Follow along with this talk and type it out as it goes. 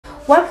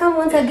Welcome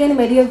once again,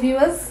 my dear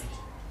viewers.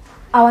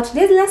 Our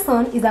today's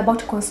lesson is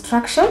about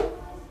construction.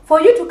 For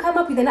you to come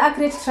up with an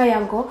accurate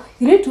triangle,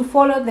 you need to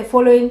follow the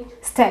following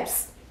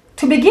steps.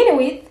 To begin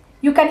with,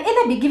 you can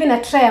either be given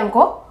a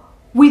triangle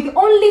with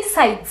only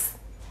sides.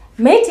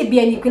 Might it be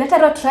an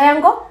equilateral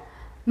triangle,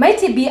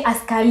 might it be a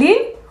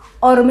scalene,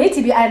 or might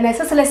it be an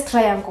isosceles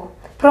triangle.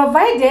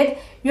 Provided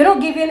you're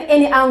not given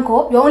any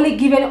angle, you're only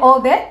given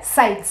all the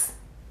sides.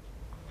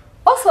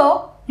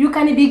 Also, you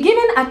can be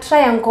given a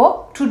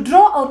triangle to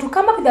draw or to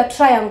come up with a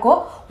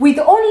triangle with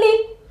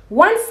only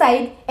one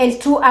side and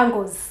two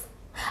angles.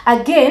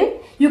 Again,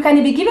 you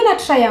can be given a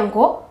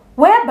triangle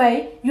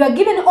whereby you are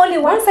given only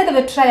one side of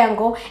the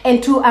triangle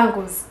and two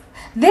angles.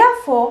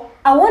 Therefore,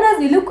 I want us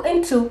to look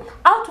into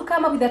how to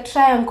come up with a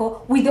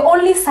triangle with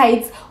only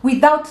sides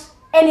without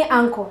any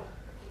angle.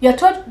 You're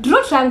told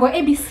draw triangle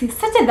ABC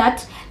such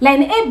that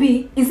line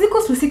AB is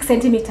equal to 6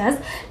 centimeters,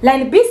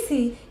 line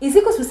BC is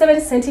equal to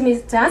 7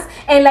 centimeters,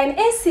 and line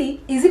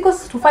AC is equal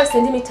to 5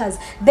 centimeters.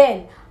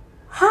 Then,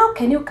 how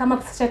can you come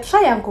up with such a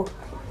triangle?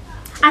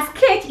 A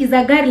sketch is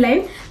a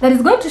guideline that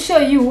is going to show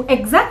you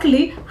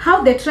exactly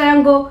how the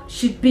triangle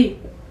should be.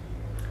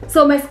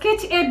 So my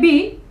sketch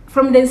AB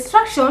from the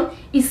instruction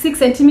is 6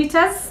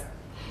 centimeters,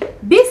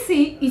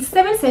 BC is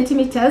 7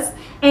 centimeters,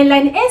 and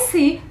line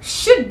AC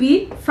should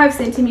be 5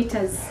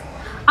 centimeters.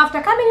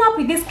 After coming up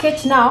with this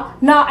sketch now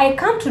I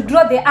come to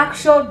draw the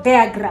actual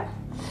diagram.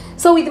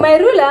 So with my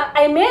ruler,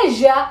 I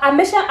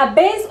measure a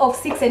base of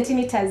 6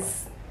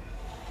 centimeters.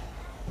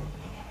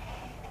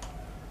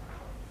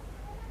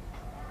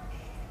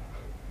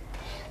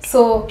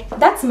 So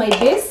that's my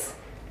base.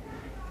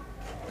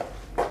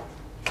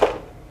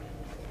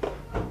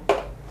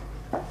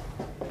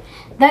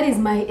 That is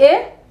my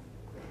A,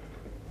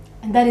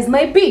 and that is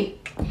my B.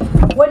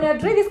 When you're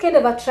drawing this kind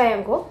of a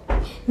triangle,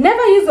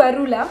 never use a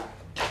ruler.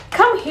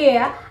 Come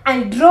here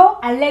and draw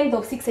a length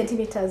of 6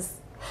 centimeters.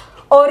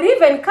 Or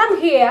even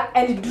come here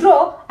and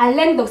draw a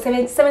length of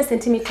 7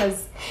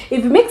 centimeters.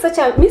 If you make such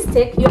a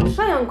mistake, your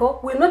triangle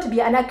will not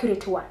be an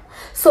accurate one.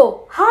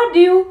 So, how do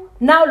you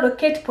now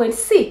locate point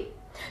C?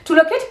 To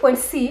locate point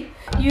C,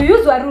 you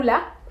use a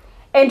ruler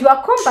and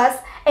your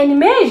compass and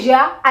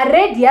measure a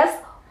radius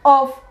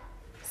of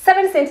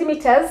 7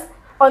 centimeters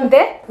on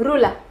the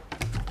ruler.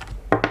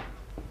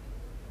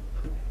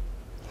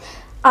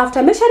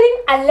 After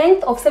measuring a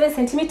length of 7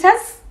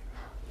 centimeters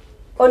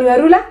on your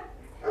ruler,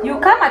 you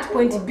come at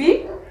point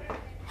B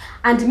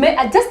and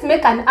just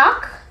make an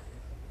arc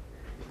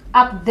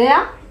up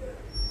there.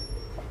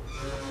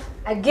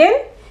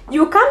 Again,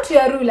 you come to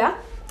your ruler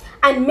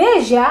and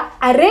measure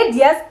a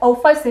radius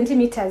of 5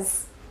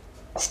 centimeters.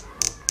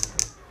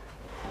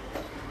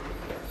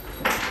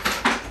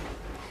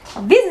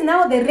 This is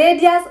now the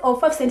radius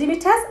of 5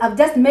 centimeters I've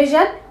just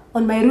measured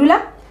on my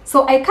ruler.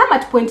 So I come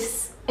at point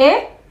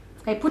A,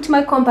 I put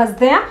my compass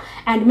there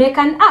and make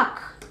an arc.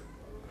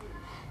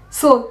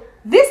 So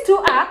these two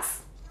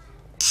arcs,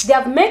 they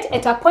have met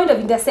at a point of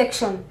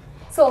intersection.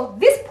 So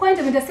this point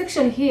of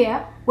intersection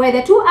here, where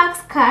the two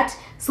arcs cut,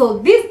 so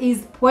this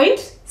is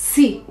point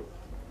C.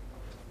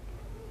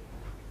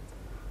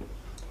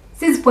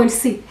 This is point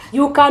C.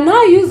 You can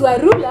now use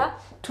a ruler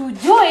to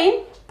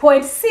join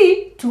point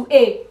C to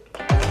A.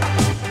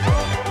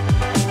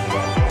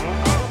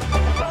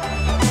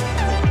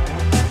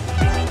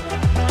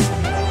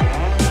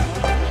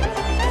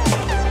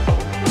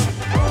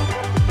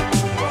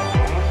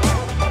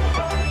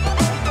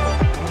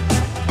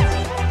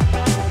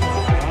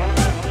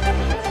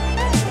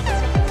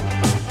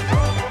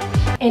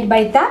 And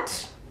by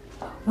that,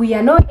 we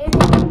are now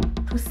able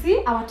to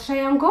see our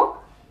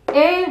triangle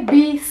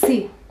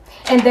ABC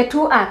and the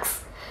two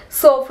arcs.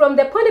 So from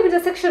the point of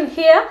intersection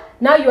here,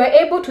 now you are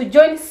able to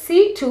join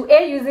C to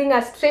A using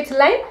a straight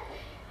line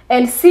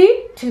and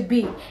C to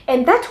B.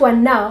 And that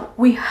one now,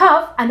 we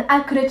have an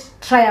accurate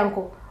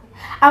triangle.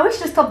 I wish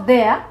to stop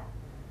there,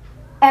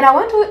 and I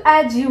want to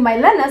urge you, my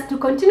learners, to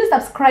continue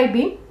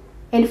subscribing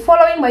and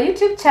following my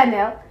YouTube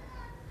channel,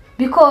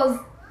 because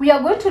we are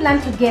going to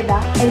learn together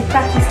and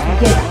practice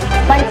together.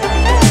 Bye.